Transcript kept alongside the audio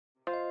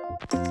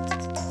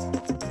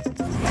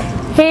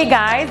Hey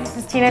guys, this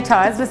is Tina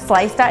Taz with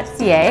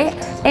slice.ca,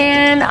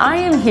 and I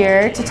am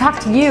here to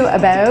talk to you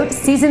about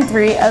Season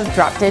 3 of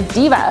Drop Dead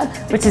Diva,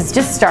 which has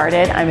just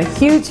started. I'm a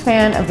huge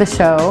fan of the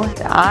show.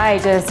 I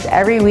just,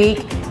 every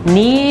week,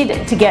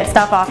 need to get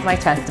stuff off my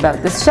chest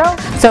about this show.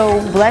 So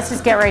let's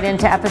just get right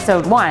into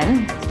episode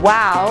 1.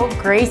 Wow,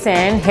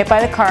 Grayson hit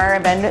by the car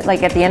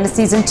like at the end of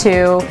Season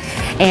 2,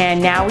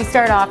 and now we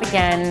start off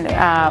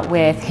again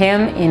with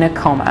him in a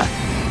coma.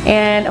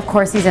 And of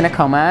course he's in a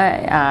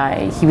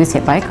coma. He was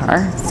hit by a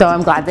car, so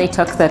I'm glad they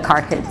took the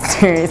car hit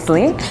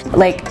seriously.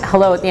 Like,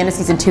 hello, at the end of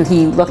Season 2,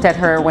 he looked at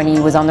her when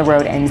he was on the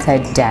road and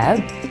said,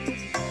 "Deb."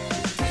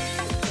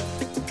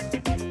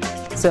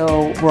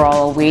 So we're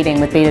all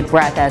waiting with bated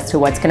breath as to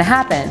what's gonna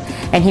happen.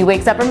 And he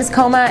wakes up from his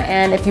coma,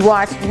 and if you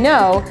watch, you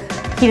know,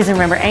 he doesn't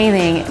remember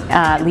anything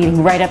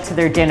leading right up to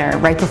their dinner,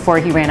 right before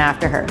he ran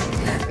after her.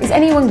 Is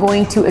anyone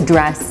going to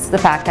address the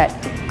fact that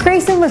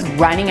Grayson was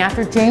running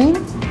after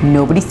Jane?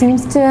 Nobody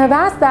seems to have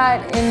asked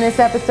that in this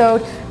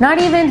episode,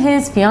 not even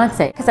his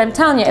fiance. Because I'm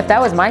telling you, if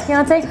that was my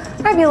fiance,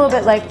 I'd be a little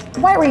bit like,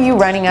 why were you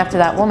running after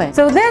that woman?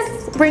 So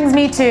this brings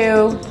me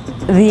to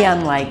the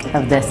unlike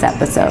of this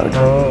episode.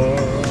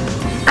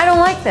 I don't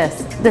like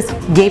this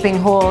gaping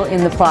hole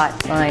in the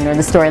plot line or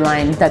the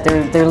storyline that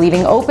they're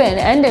leaving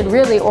open-ended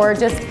really, or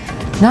just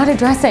not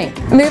addressing.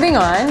 Moving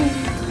on,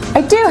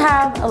 I do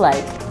have a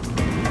like.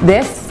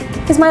 This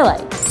is my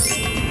like.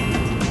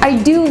 I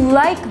do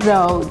like,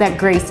 though, that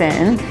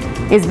Grayson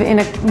is in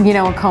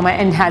a coma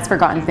and has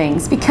forgotten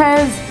things,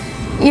 because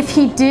if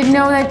he did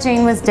know that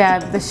Jane was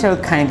dead, the show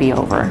would kind of be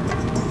over.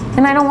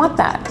 And I don't want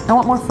that. I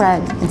want more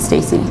Fred and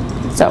Stacy.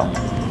 So,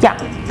 yeah,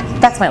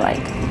 that's my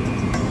like.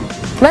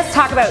 Let's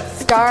talk about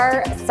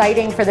star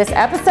sighting for this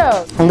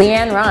episode.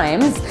 Leanne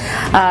Rimes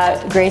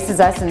graces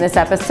us in this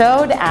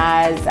episode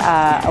as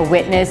a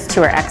witness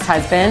to her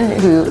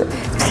ex-husband, who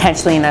is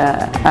potentially in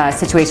a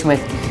situation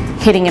with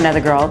hitting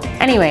another girl.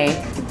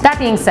 Anyway, that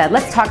being said,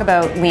 let's talk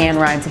about Leanne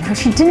Rimes and how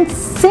she didn't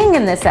sing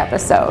in this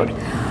episode.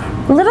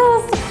 A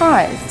little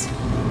surprised,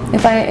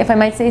 if I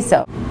might say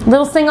so.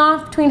 Little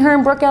sing-off between her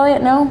and Brooke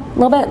Elliott, no? A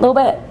little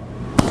bit.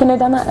 Couldn't have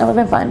done that? That would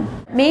have been fun.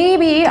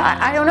 Maybe,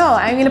 I don't know,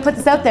 I'm gonna put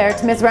this out there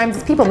to Miss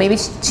Rimes' people. Maybe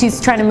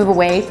she's trying to move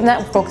away from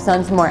that, focus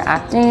on some more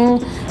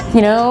acting, you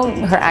know,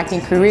 her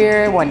acting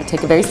career, wanted to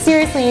take it very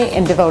seriously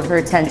and devote her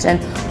attention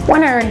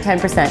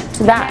 110%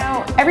 to that.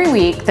 Now, every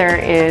week there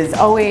is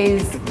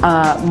always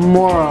a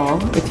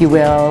moral, if you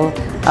will,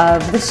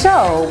 of the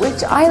show,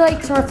 which I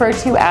like to refer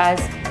to as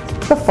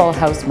the Full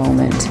House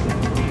moment,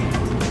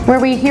 where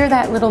we hear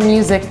that little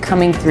music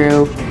coming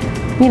through,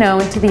 you know,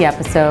 into the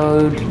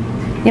episode,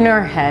 in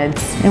our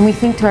heads, and we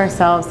think to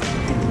ourselves,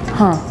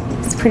 huh,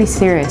 it's pretty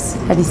serious,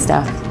 heavy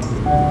stuff.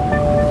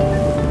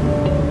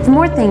 The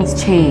more things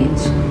change,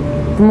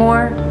 the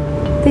more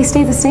they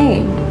stay the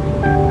same.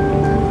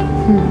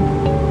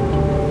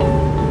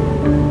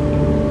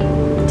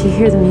 Do you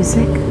hear the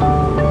music?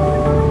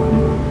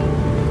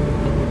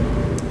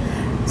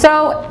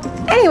 So,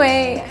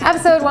 anyway,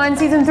 episode 1,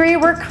 season 3,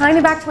 we're kind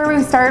of back to where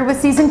we started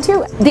with season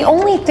 2. The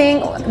only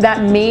thing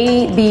that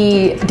may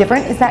be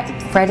different is that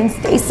Fred and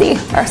Stacy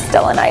are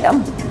still an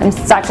item. I'm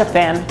such a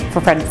fan for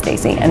Fred and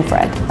Stacy and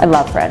Fred. I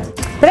love Fred.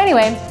 But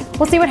anyway,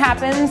 we'll see what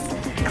happens.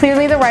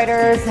 Clearly the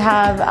writers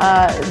have,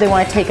 they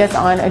want to take us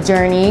on a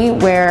journey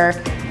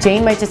where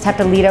Jane might just have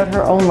to lead out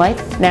her own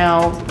life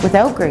now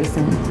without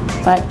Grayson.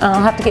 But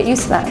I'll have to get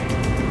used to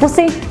that. We'll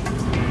see.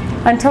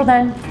 Until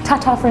then,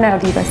 ta-ta for now,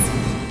 divas.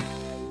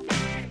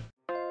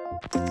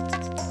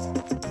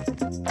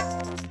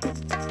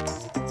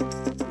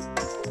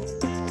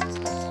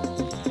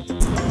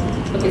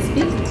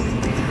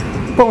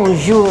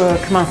 Bonjour,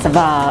 comment ça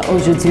va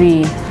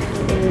aujourd'hui?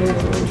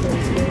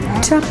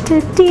 Drop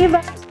Dead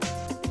Diva.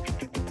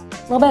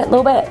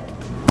 Little bit.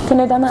 Couldn't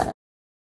have done that.